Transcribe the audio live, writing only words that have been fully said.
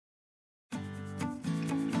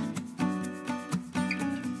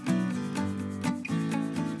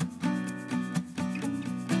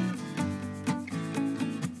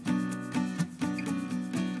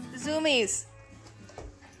zoomies.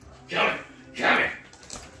 Come here.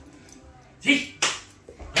 See?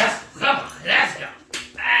 Come on, let's go.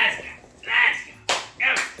 Come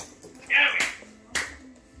here.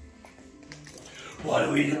 What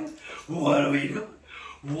are we doing? What are we doing?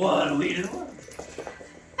 What are we doing?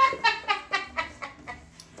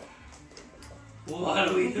 What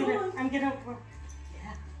are we doing? I'm gonna.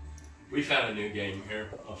 Yeah. We found a new game here.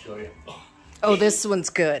 I'll show you. Oh, this one's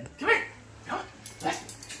good. Come here. Come on. Come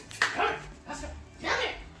here. Come here.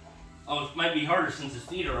 Oh, it might be harder since his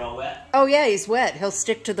feet are all wet. Oh, yeah, he's wet. He'll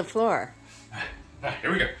stick to the floor.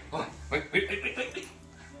 Here we go. Hold on.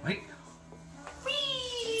 Wait.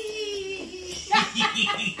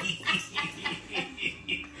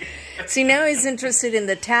 See, now he's interested in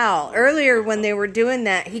the towel. Earlier, when they were doing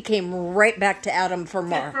that, he came right back to Adam for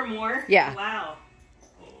more. For more? Yeah. Wow.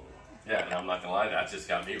 Yeah, and I'm not gonna lie, that just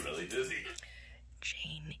got me really dizzy.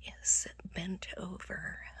 Jane is bent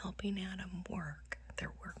over, helping Adam work.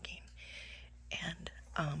 They're working. And,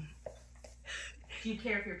 Do you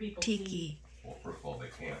care if your people Tiki see? Well, first of all, they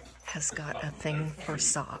can't. has got a thing for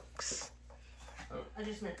socks. I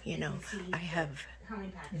just meant You know, I have how many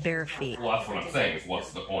packages bare are feet. Well, that's what I'm saying, is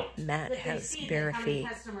what's the point? Matt But they has see bare that how many feet.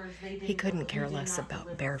 customers they didn't He couldn't know care who did less not about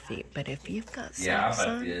deliver bare on feet. time. But if you've got Yeah, socks but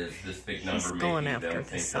on, is this big number he's making going them after think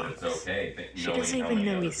the that it's socks. okay? She knowing doesn't how even many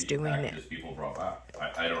know other he's feet doing it. packages people drop out.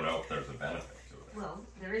 I don't know if there's a benefit to it. Well,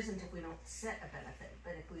 there isn't if we don't set a benefit.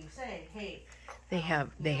 But if we say, hey, they have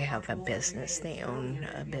a business. They own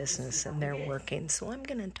a business, and they're working. So I'm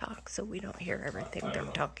going to talk so we don't hear everything they're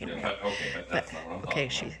talking Yeah, about. but, okay, but that's not what I'm Okay,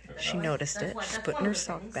 talking she about. noticed it. She's putting her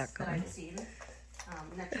sock back that on. I've seen.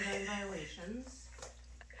 Necessary violations.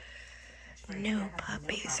 No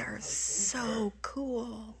puppies are so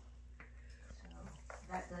cool. So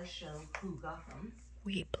that does show who got them.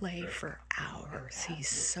 We play for hours. He's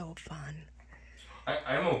so fun.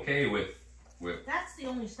 I'm okay with That's the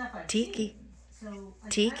only stuff I've Tiki. seen. So I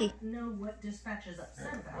Tiki. don't know what dispatch is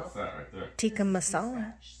upset about. what's that right there? Tikka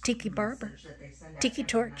masala. Tiki barber. Message that they send out Tiki every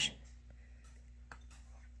torch.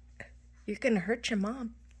 night. You're going to hurt your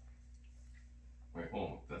mom. Wait, hold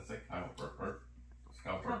on. That's a Kyle Burkhart.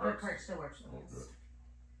 Kyle Kyle Burkhart. Burkhart still works Oh, with us.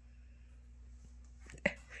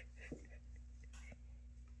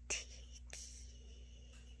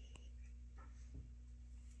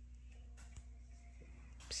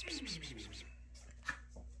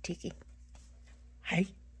 Tiki. Hey,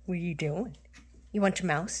 what are you doing? You want your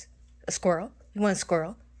mouse? A squirrel? You want a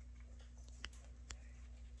squirrel?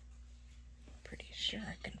 Pretty sure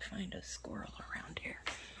I can find a squirrel around here.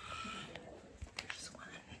 There's one.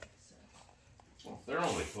 Well, if they're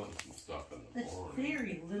only putting some stuff in the It's board.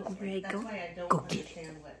 very little. Ready to That's go? why I don't Go get it.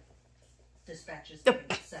 understand what dispatches Oh.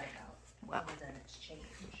 they set out. Wow. Other than it's changed.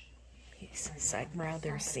 He says, I'd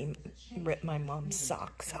rather see rip my mom's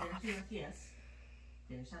socks off. There's UFS.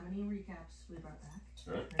 There's how many recaps we brought back.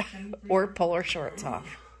 Right. There's 73 Or pull her shorts off.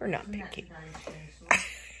 We're not Isn't that picky. the dinosaur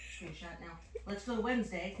screenshot? Now, let's go to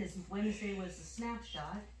Wednesday, because Wednesday was the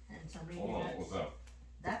snapshot, and so maybe Hold on, what's up?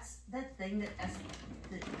 that's that thing that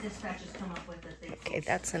the dispatchers come up with that they Okay,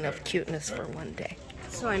 that's enough cuteness for one day.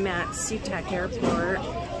 So I'm at SeaTac Airport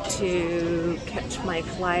to catch my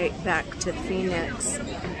flight back to Phoenix,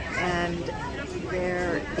 and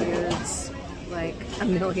there is like a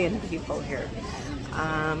million people here.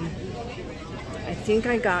 I think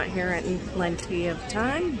I got here in plenty of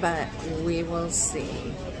time, but we will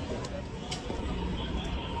see.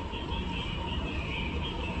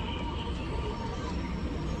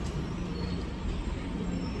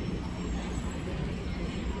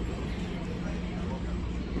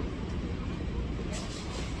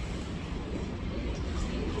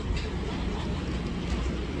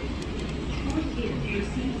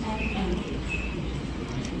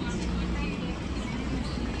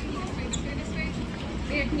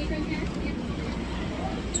 Can you come here?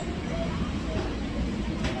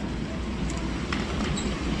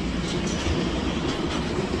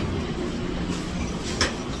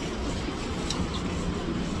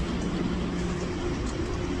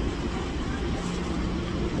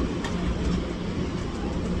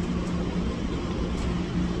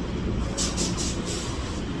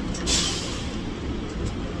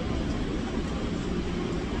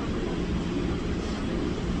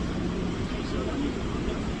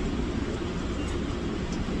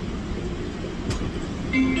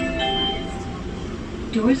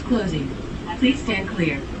 Doors closing. Please stand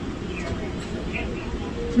clear.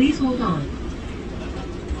 Please hold on.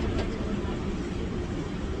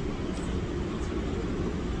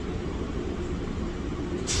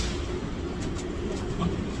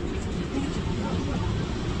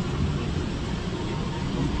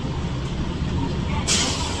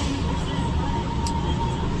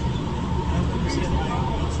 Please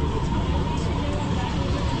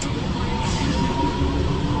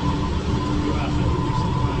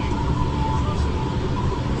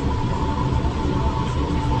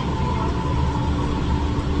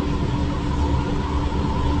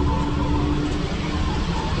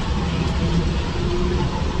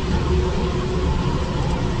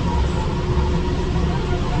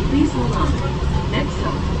hold on. Next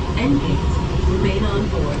stop, N gates. Remain on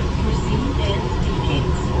board for C and D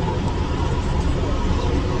gates.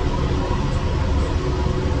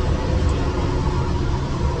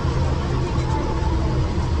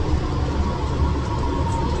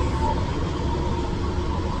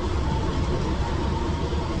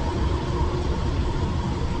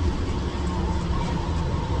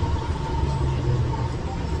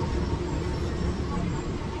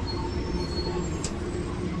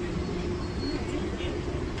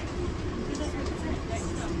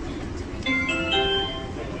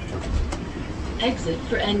 Exit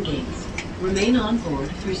for N gates. Remain on board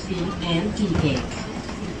through C and D gates.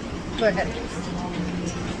 Go ahead.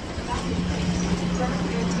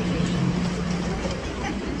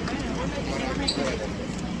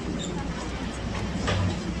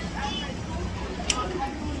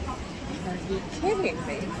 Are you kidding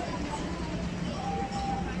me?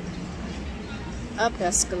 Up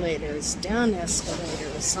escalators, down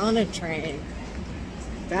escalators, on a train,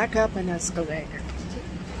 back up an escalator.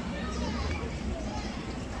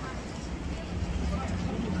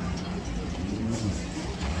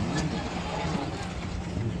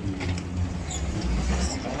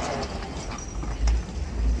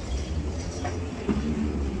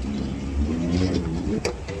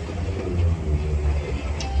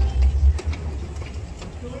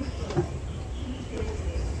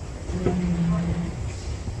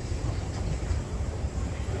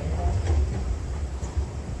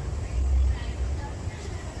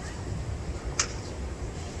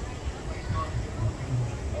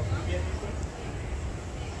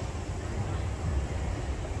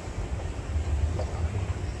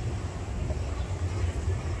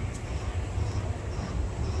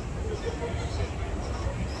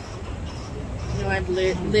 I've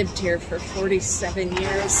lived here for 47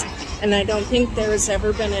 years, and I don't think there's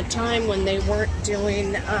ever been a time when they weren't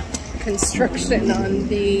doing construction on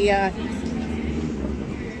the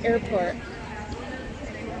airport.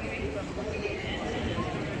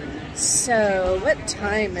 So, what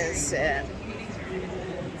time is it?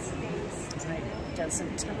 It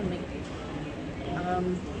doesn't tell me.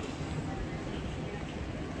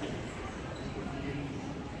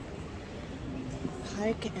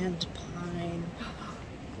 Pike and Pine.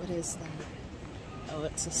 What is that? Oh,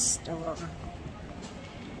 it's a store.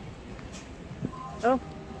 Oh,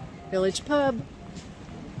 Village Pub.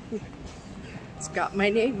 It's got my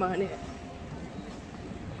name on it.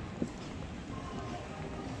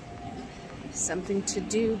 Something to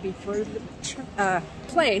do before the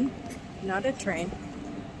plane, not a train.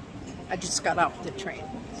 I just got off the train.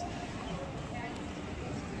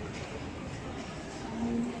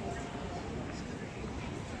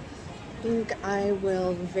 I think I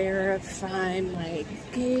will verify my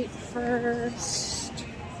gate first.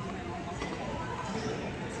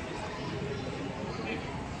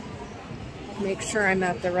 Make sure I'm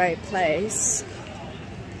at the right place.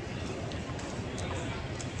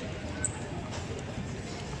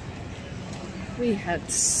 We had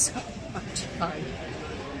so much fun.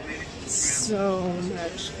 So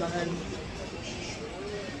much fun.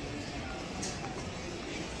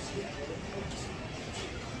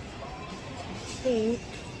 I think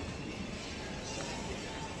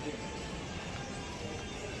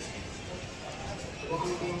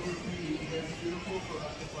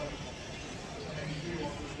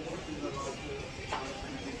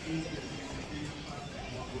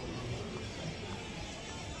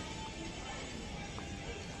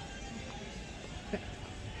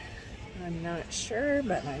I'm not sure,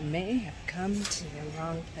 but I may have come to the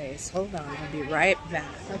wrong place. Hold on, I'll be right back.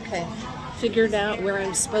 Okay, figured out where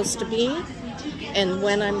I'm supposed to be and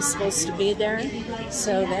when I'm supposed to be there.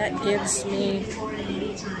 So that gives me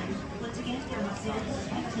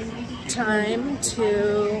time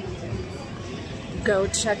to go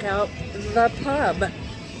check out the pub.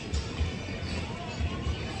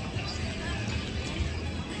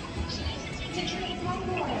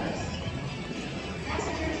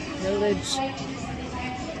 Village.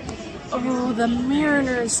 Oh, the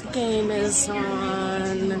Mariners game is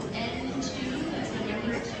on.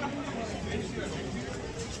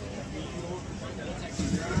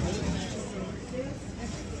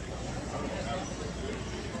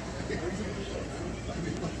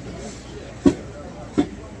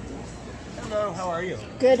 Hello, how are are you?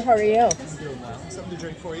 Good, how are you? I'm doing well. Something to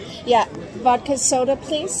drink for you? Yeah, vodka soda,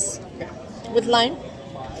 please. Okay. With lime?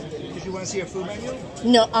 Did you want to see a food menu?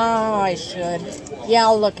 No, oh, I should. Yeah,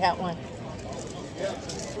 I'll look at one.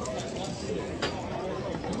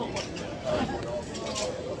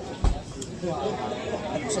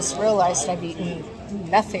 I just realized I've eaten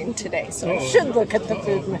nothing today, so I should look at the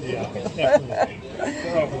food menu. Yeah,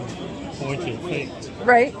 definitely. Point your feet.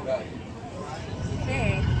 Right?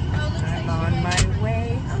 Okay, I'm on my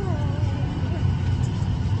way home.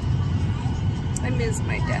 I miss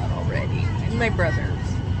my dad already, and my brothers,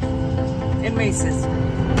 and my sister.